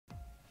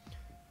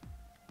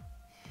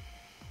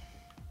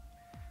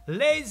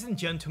Ladies and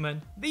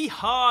gentlemen, the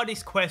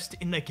hardest quest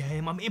in the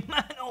game. I mean,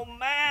 man, oh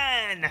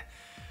man!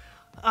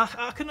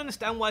 I can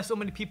understand why so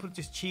many people are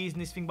just cheesing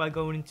this thing by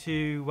going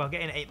into, well,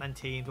 getting 8-man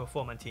teams or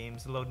 4-man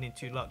teams, loading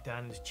into lockdown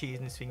and just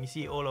cheesing this thing. You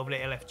see it all over the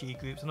LFG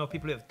groups. I know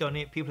people have done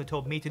it, people have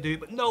told me to do it,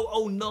 but no,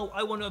 oh no,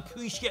 I want to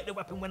appreciate the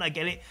weapon when I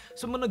get it.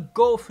 So I'm going to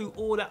go through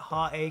all that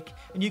heartache,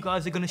 and you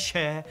guys are going to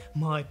share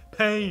my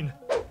pain.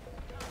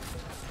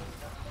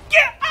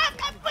 Yeah,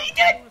 I'm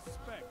bleeding!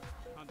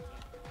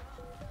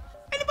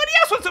 Anybody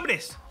else want some of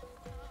this?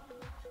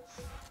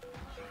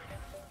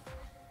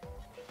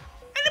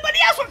 Anybody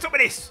else want some of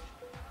this?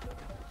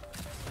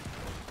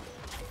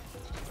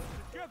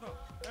 Together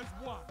as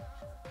one.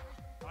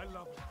 I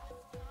love it.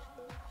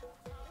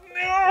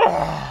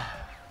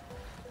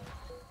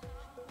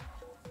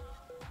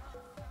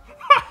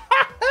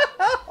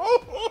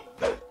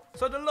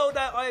 So the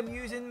loadout I am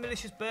using: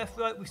 Malicious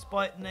Birthright with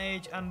Spite and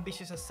Age,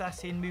 Ambitious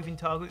Assassin, Moving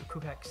Target with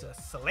Quick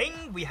Access Sling.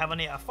 We have on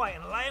it a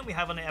Fighting Lion, we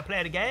have on it a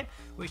Play the Game,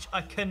 which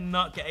I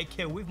cannot get a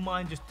kill with.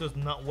 Mine just does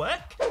not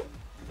work. Give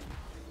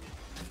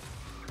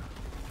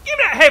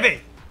me that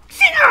heavy!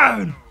 Sit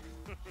down!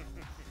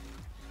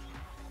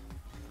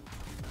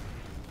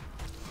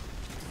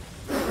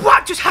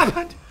 What just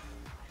happened?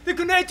 The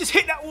grenade just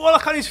hit that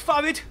warlock on his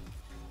forehead.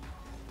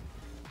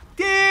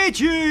 Did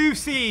you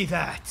see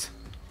that?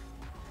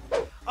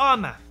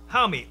 Armor,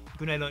 helmet,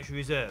 grenade launcher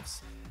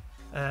reserves,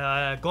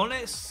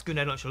 gauntlets,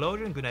 grenade launcher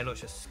loader, and grenade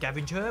launcher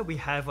scavenger. We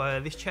have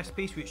this chest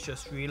piece which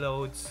just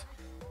reloads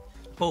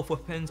both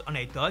weapons on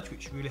a dodge,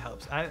 which really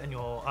helps out, and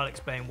I'll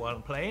explain while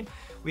I'm playing.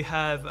 We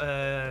have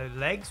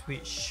legs,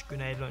 which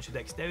grenade launcher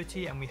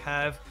dexterity, and we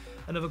have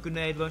another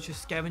grenade launcher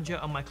scavenger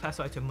on my class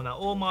item. Now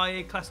all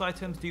my class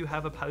items do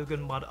have a power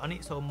gun mod on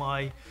it, so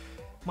my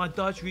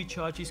dodge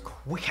recharge is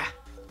quicker.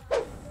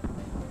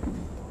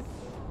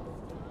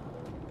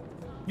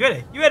 You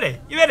ready? You ready?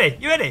 You ready?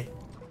 You ready?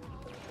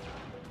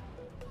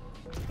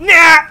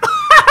 Nah!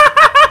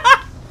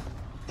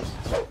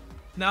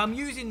 Now I'm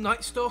using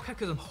Night Stalker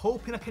because I'm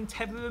hoping I can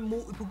tether in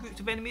multiple groups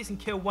of enemies and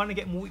kill one and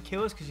get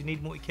multi-kills, because you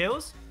need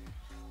multi-kills.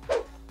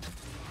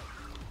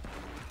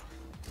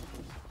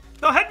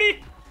 Don't hit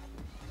me!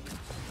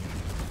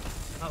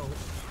 Uh-oh.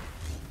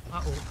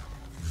 Uh-oh.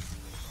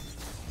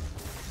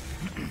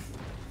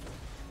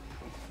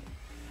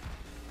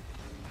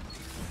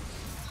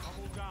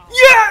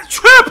 Yeah!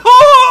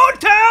 Triple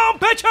down,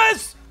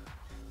 bitches!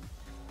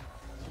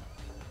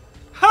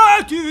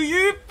 How do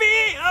you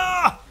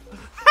feel?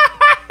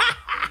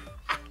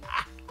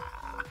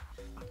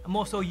 I'm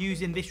also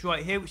using this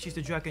right here, which is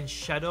the Dragon's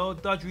Shadow.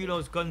 Dodge,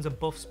 reloads, guns, and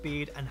buff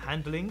speed and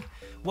handling.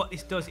 What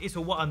this does is,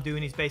 or what I'm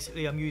doing is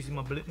basically I'm using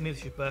my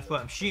Malicious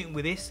Birthright. I'm shooting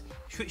with this,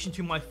 switching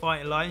to my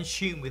Fighting Lion,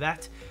 shooting with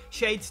that.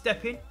 Shade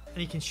stepping,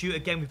 and you can shoot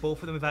again with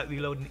both of them without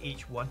reloading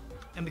each one.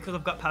 And because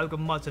I've got power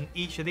gun mods on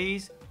each of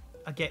these,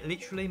 I get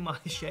literally my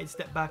shade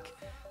step back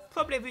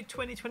probably every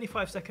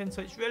 20-25 seconds,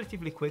 so it's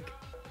relatively quick.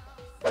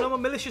 And what my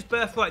Malicious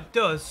Birthright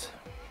does,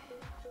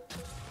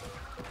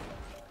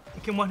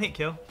 you can one hit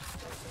kill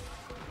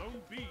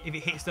if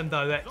it hits them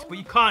direct, but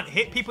you can't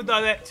hit people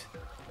direct.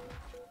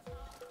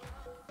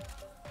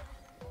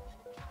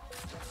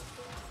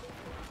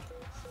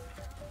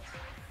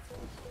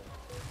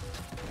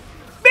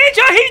 Bitch,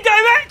 I hit you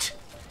direct!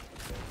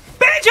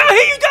 Bitch, I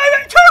hit you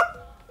direct too!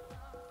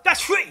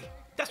 That's three!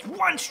 That's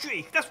one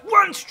streak! That's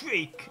one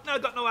streak! Now I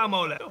got no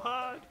ammo left. So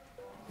hard.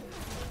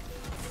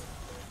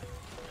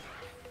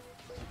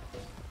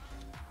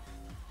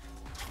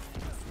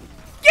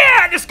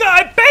 Yeah, this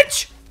guy,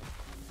 bitch!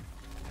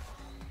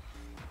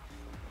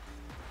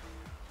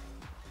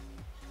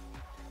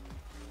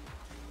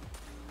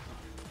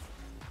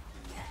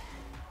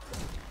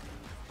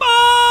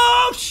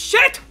 Oh,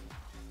 shit!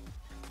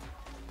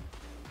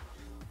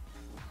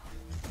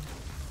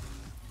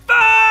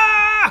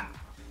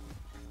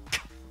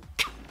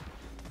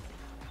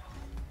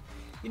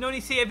 You know when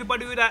you see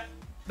everybody with that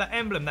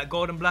emblem, that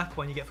golden black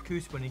one you get for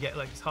Crucible, and you get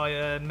like this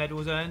higher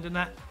medals earned and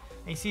that,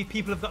 and you see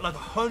people have got like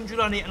 100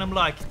 on it, and I'm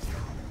like,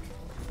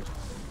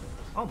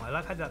 oh my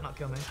life, how did that not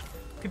kill me?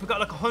 People got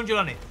like 100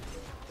 on it.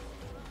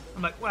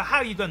 I'm like, well,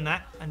 how you done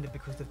that? And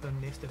because they've done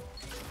this,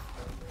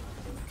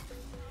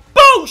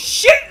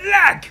 bullshit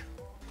lag!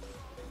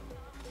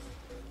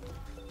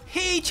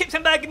 He chips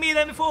and bagged me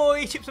then before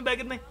he chips and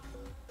bagged me.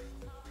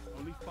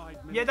 Only 5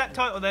 minutes. Yeah, that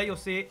title there, you'll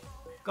see it.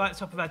 Guy at the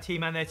top of our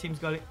team and their team's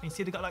got it. And you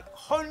see they got like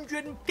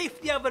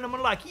 150 of them.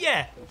 I'm like,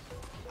 yeah,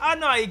 I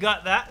know you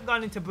got that.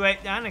 Gone into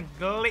breakdown and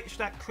glitched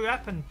that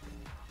crap and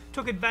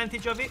took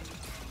advantage of it.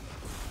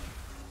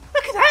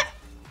 Look at that!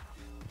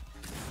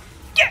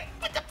 Yeah,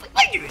 what the fuck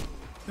are you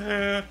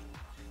doing?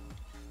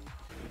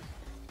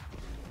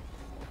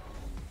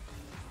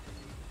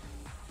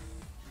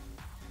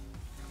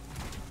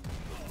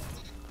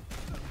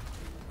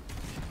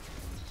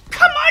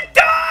 Come on,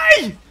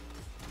 die!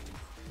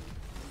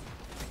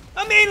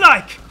 I mean,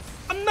 like,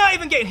 I'm not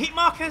even getting hit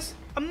markers.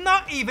 I'm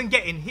not even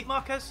getting hit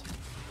markers.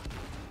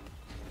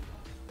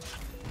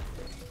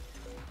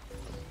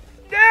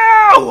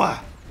 No!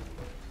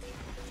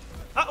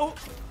 Uh-oh.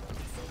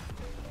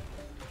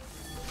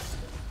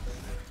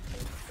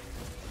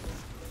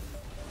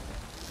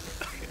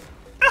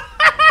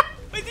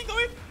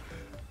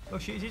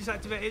 shoot, you just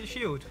activated the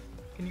shield.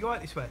 Can you go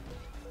out this way?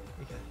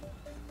 You can.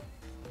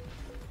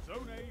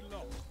 Zone A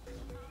lost.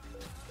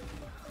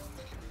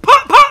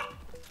 Pop, pop!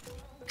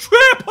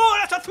 Triple!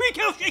 That's a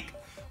 3-kill streak!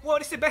 Whoa,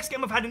 this is the best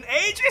game I've had in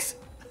ages!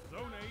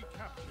 Zone A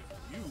captured.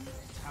 You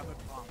have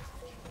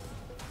advantage.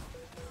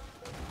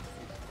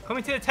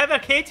 Coming to the tether,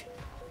 kid. 1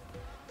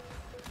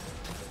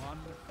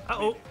 Uh-oh.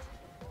 minute.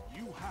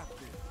 You have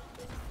this.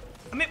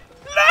 I mean,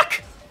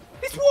 look!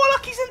 This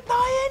warlock isn't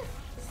dying!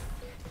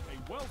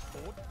 A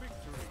well-fought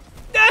victory.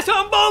 There's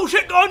some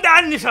bullshit going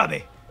down in this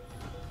hobby!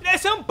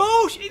 There's some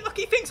bullshit! Look,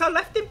 he thinks I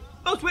left him.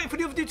 I was waiting for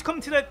the other dude to come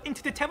into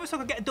the tether so I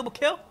could get a double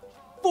kill.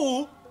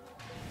 Fool!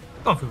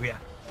 Go on through here.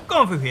 Go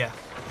on through here.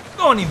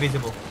 Go on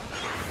invisible.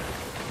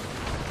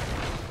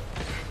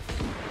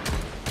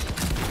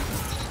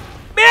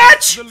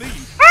 Bitch! The lead.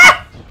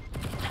 Ah!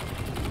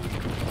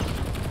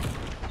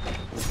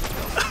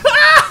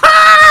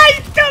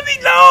 Tell me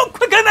no!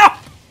 Quick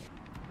enough!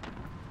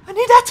 I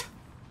need that!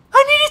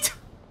 I need it!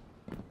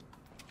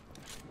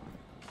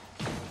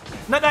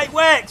 Not that it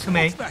works for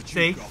me. What's that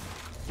See? you got?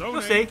 Zone You'll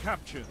A see.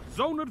 captured.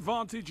 Zone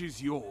advantage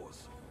is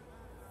yours.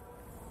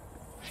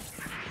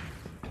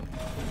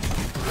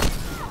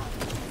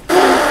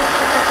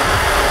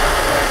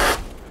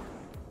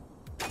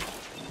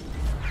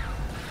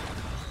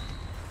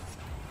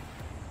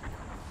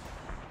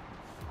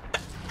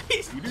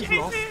 It's It is Jason.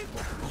 lost.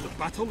 The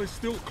battle is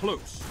still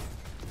close.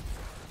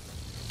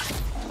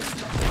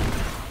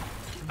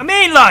 I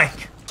mean,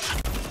 like.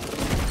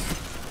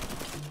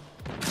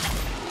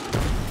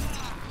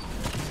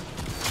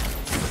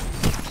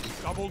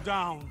 Double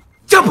down.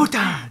 Double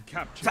down!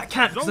 Captured. Does that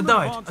count? Because I Zone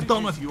died. I advantage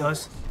don't know is if it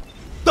yours. does.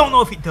 Don't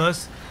know if it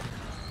does.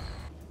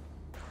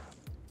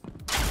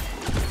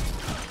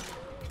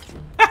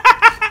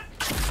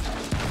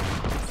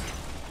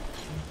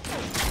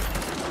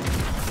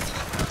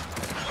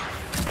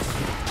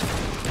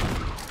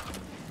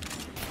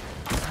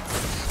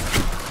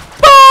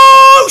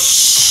 Oh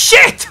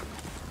shit!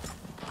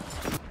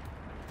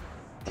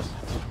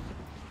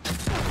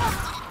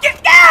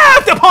 Get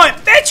out the point,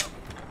 bitch!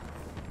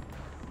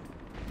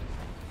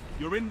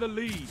 You're in the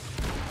lead.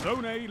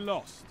 Zone A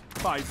lost.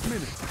 5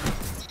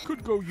 minutes.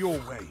 Could go your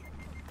way.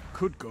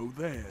 Could go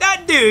there.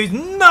 That dude's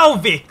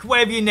Novik,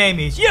 whatever your name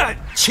is. You're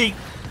cheap.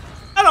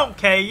 I don't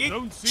care. You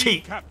Zone C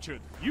cheap.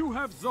 captured. You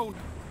have zone.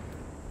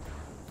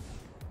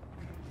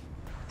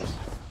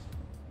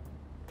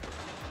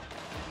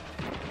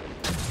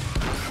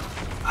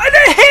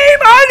 And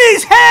him on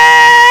his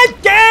head!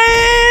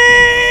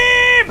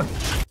 Game!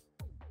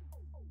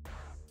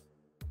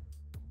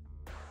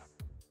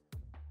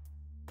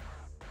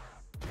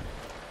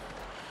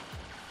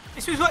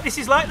 This is what this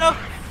is like, though.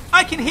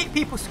 I can hit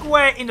people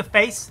square in the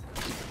face.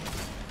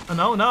 Oh,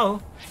 no,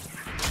 no.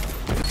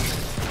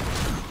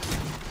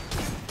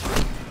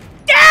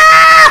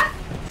 Yeah! I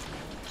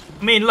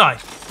mean, like.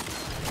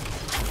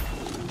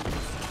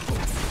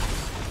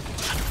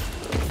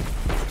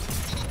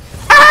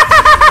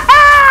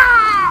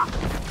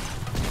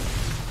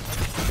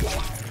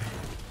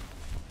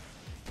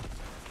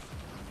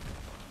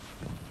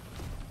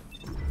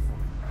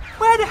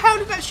 Where the hell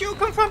did that shield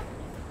come from?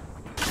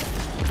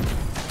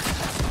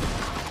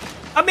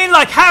 I mean,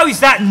 like, how is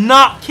that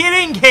not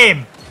killing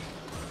him?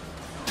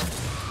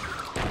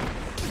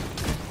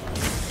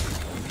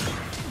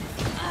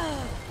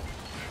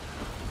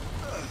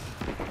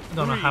 I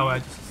don't know how I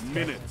just...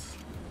 Minutes.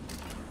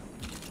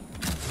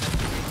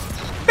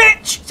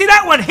 Bitch! See,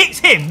 that one hits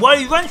him while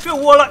he runs through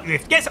a warlock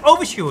rift, gets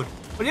overshield.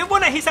 But the other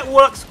one that hits that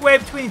warlock square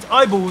between his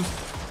eyeballs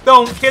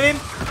don't kill him.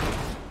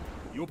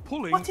 You're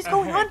pulling What is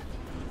going ahead. on?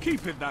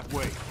 Keep it that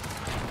way.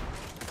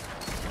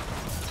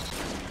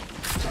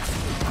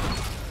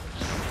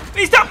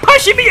 Stop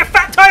pushing me, you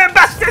fat tire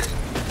bastard!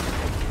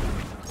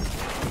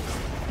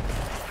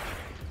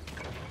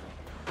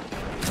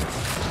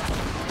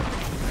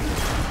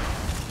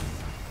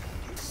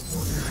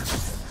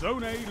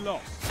 Zone A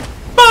lost.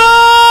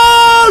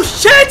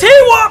 Bullshit!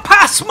 He walked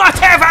past my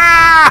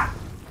tether!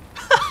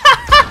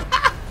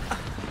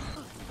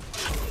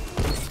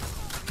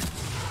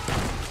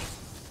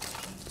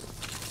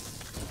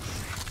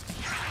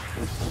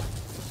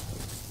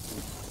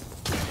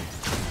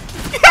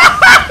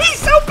 He's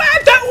so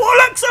bad! That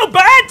warlock's so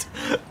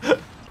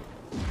bad!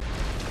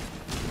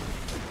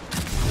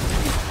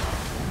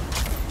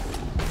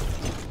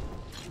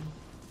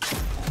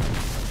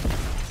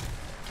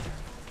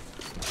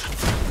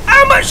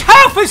 How much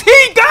health has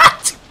he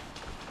got?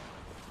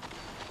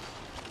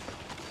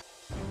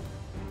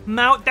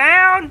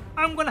 Meltdown!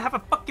 I'm gonna have a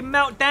fucking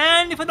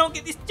meltdown if I don't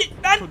get this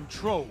shit done.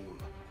 Control.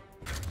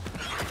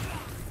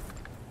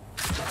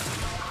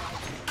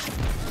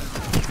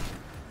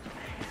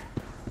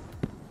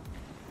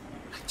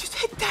 Just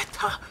hit that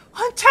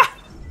hunter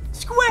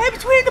square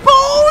between the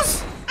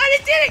balls, and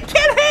it didn't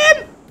kill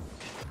him.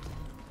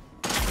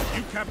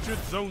 You captured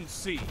Zone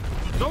C.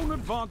 Zone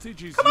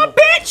advantage is Come on, yours.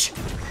 bitch!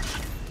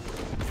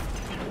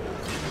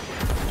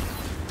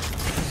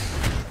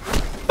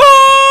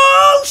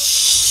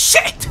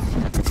 Bullshit!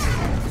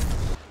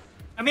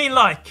 I mean,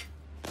 like.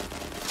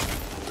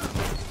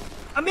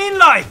 I mean,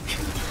 like,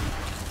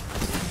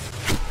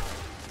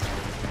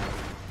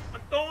 I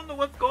don't know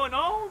what's going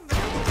on, man.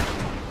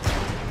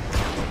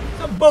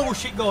 Some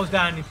bullshit goes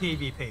down in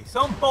PvP.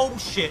 Some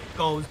bullshit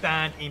goes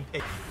down in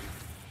PvP.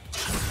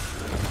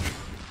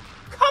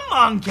 Come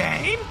on,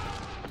 game.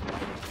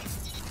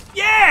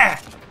 Yeah.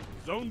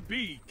 Zone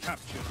B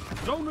captured.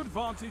 Zone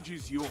advantage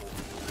is yours.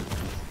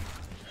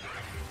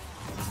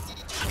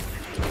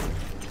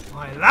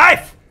 My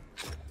life.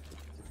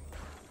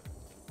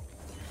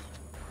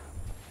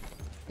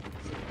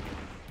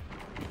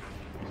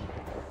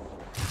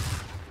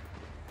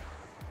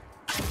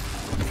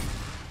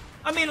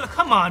 I mean, look,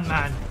 come on,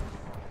 man.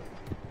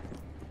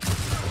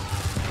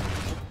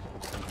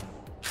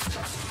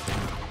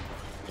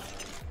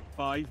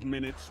 Five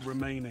minutes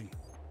remaining.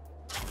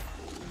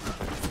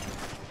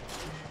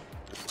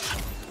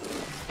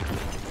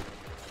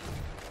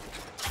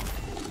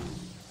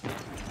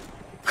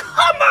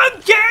 Come on,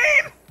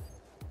 game!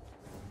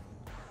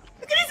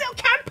 Look at this little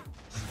camp!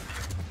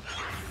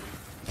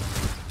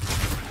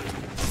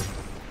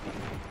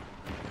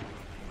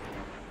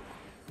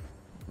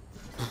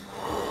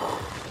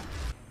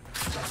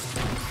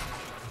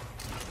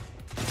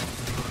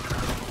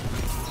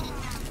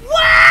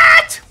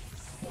 What?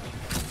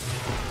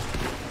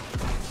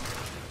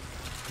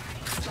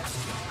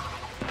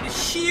 The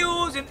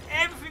shields and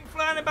everything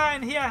flying about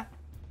in here.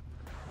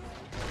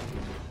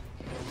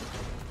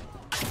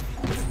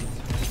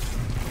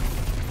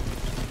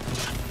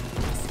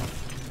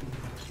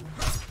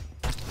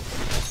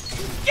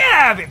 Get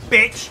out of it,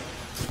 bitch!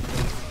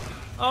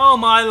 Oh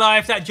my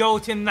life, that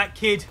Jolton, that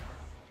kid.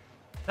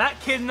 That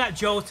kid and that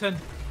Jolton.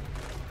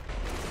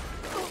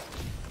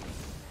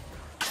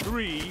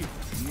 3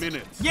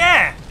 minutes.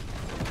 Yeah!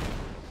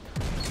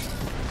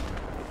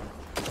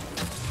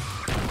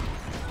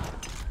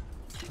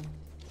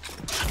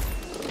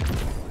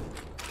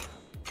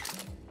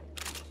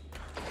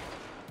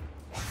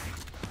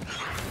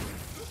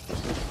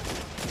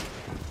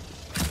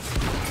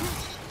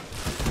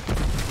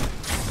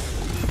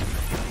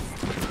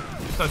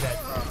 So dead.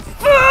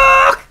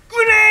 Fuck!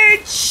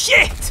 Grenade!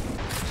 Shit!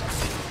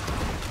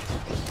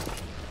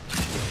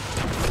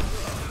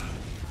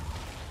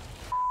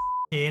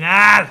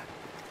 Final!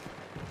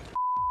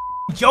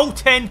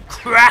 Jolton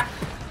crap!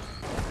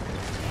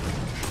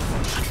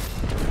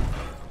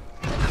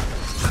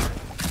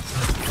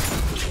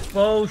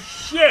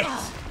 Bullshit!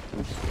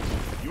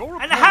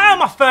 And how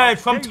am I third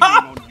from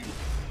top?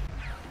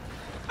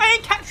 I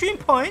ain't capturing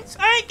points,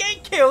 I ain't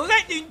getting kills, I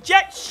ain't doing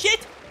jack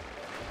shit!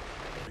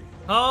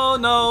 Oh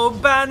no,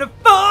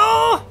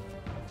 Bannerful!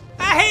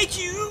 I hate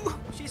you!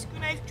 She's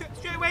grenade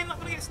straight away, not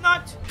gonna get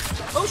sniped.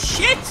 Oh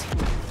shit!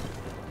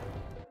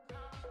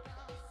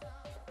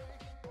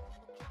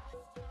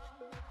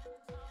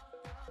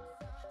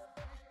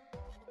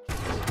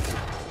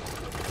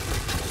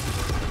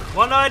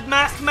 One-eyed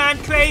masked man,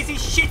 crazy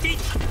shitty!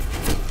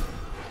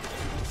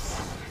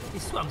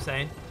 This is what I'm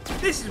saying.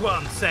 This is what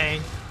I'm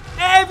saying.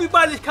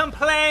 Everybody's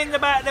complaining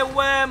about the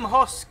worm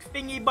husk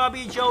thingy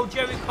Bobby Joe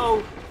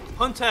Jericho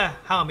Hunter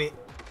helmet.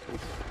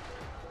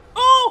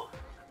 Oh!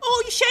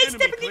 Oh, you shade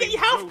stepping to get your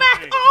health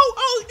back!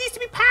 Oh, it needs to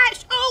be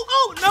patched!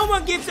 Oh, no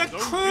one gives a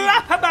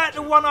crap about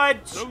the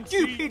one-eyed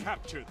stupid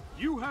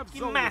You have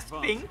mask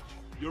thing.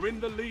 You're in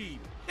the lead.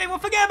 They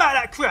won't forget about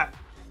that crap.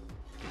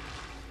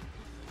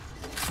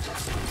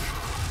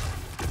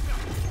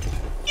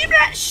 Give me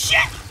that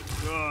shit!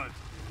 Good.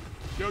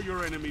 Show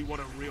your enemy what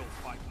a real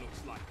fight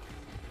looks like.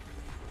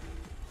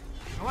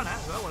 I want that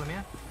as well while I'm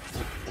here.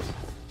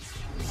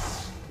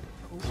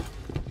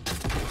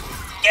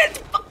 Get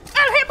the fuck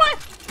out of here, boy!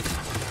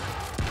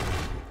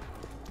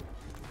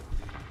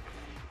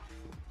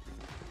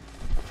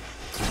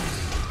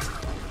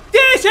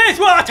 This is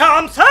what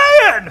I'm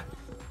saying!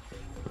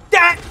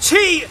 That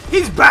cheat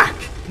is back!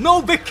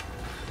 No Vic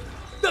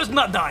does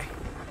not die.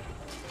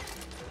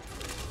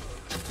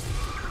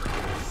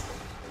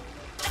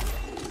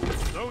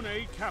 Zone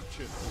A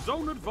captured.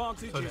 Zone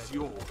advantage is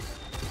yours.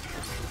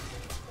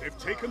 They've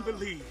taken the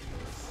lead.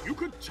 You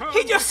could turn.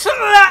 He just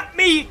slapped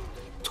me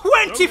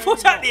 20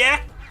 foot out the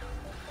air.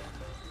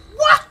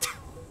 What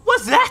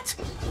was that?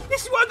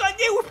 This is what I gotta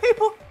deal with,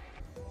 people.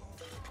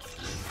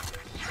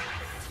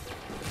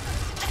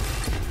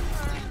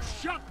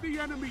 Shut the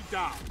enemy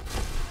down.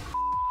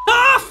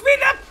 Off with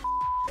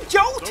the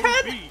Jolton!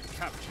 Zone B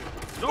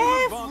captured. Zone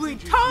Every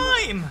advantage is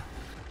time!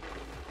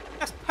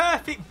 That's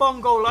perfect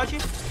bongo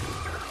logic.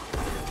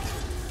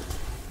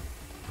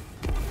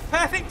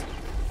 Perfect.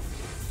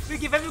 We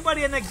give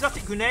everybody an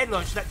exotic grenade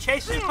launcher that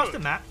chases across the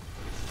map.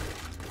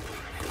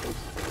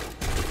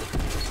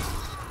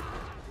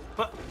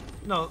 But,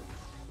 no,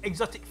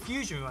 exotic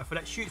fusion rifle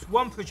that shoots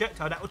one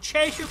projectile that will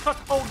chase you across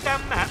the whole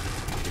damn map.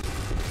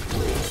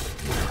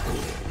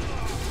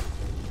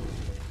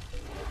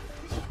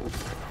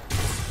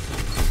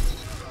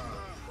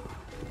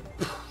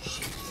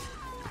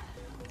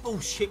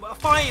 Bullshit, but a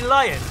fighting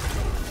lion.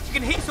 You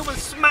can hit someone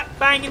smack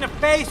bang in the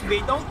face with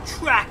it, don't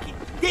track it,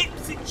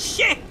 dips and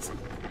shit!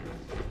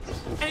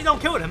 And it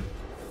don't kill them.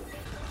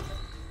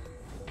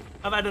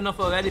 I've had enough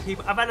already,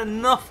 people. I've had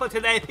enough for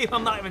today, people.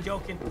 I'm not even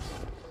joking.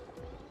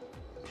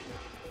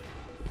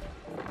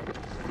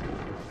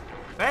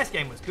 First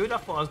game was good. I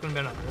thought I was going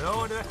to be on a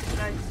roll the rest of the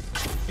day.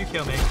 You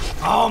kill me.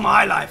 Oh,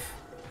 my life.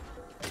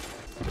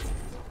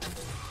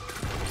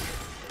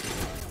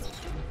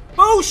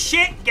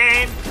 Bullshit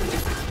game.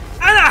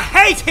 And I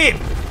hate him.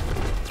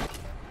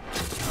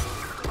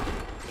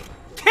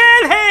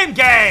 Kill him,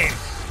 game.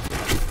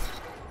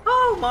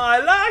 Oh, my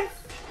life.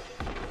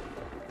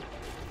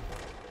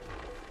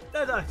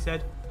 As I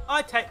said,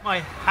 I take my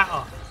hat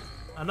off.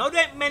 I know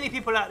there ain't many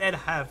people out there that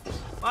have,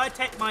 but I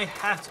take my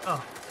hat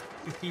off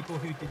to people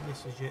who did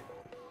this legit.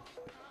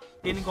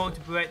 Didn't go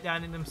into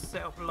breakdown in them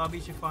set up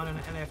lobbies you find on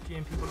the LFG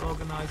and people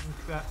organising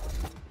crap.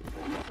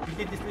 You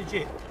did this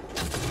legit.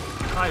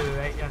 I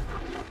rate ya.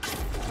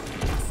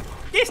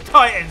 This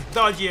Titan's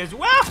dodgy as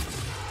well.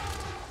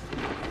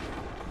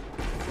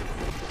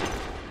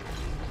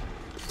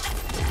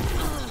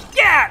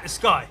 Get out the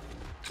sky.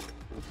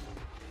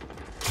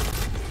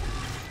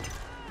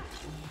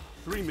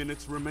 3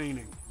 minutes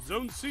remaining.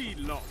 Zone C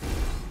lost.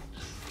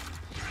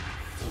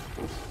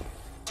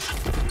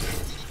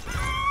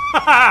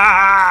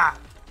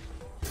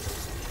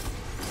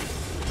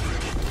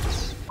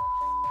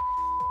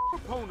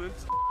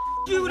 Opponents.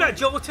 Do that,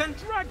 Jolton.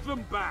 Drag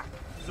them back.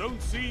 Zone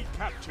C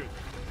captured.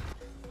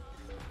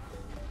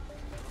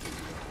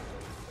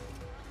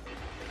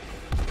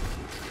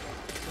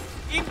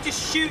 Him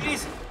just shoot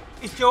his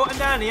Jolton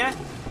down here.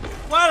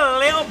 What a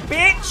little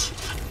bitch.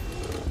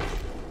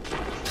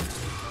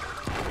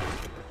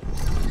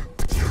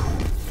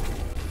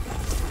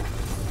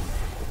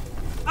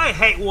 I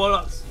hate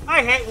Warlocks.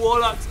 I hate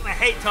Warlocks and I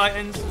hate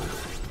Titans.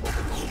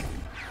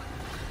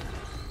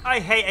 I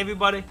hate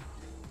everybody.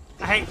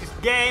 I hate this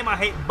game. I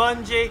hate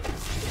Bungie.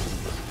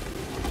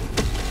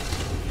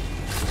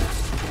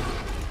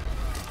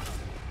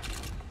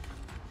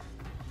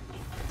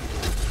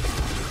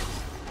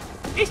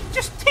 It's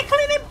just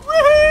tickling him.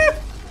 Woohoo!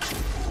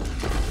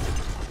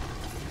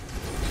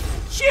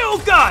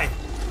 Shield guy.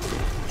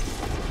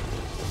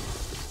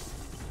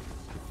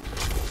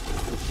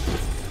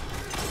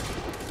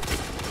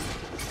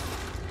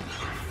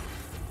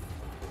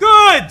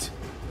 Good!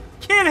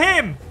 Kill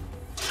him!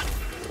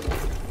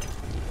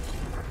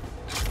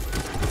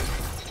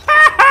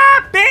 Ha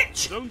ha,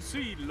 bitch! Zone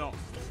C lost.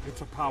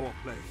 It's a power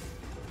play.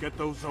 Get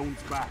those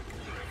zones back.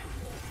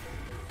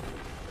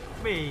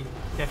 Me,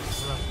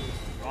 definitely.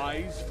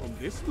 Rise from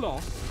this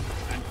loss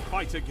and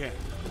fight again.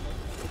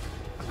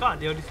 I can't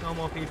deal with this no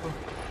more, people.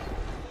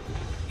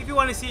 If you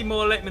want to see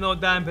more, let me know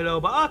down below,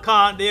 but I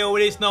can't deal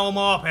with this no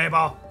more,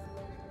 people.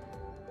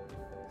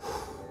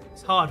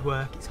 It's hard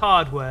work. It's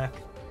hard work.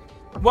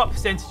 What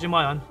percentage am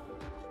I on?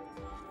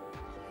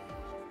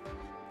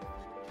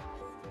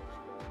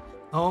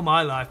 Oh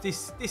my life.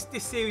 This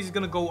series is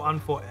gonna go on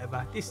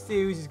forever. This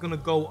series is gonna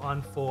go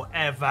on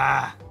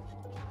forever.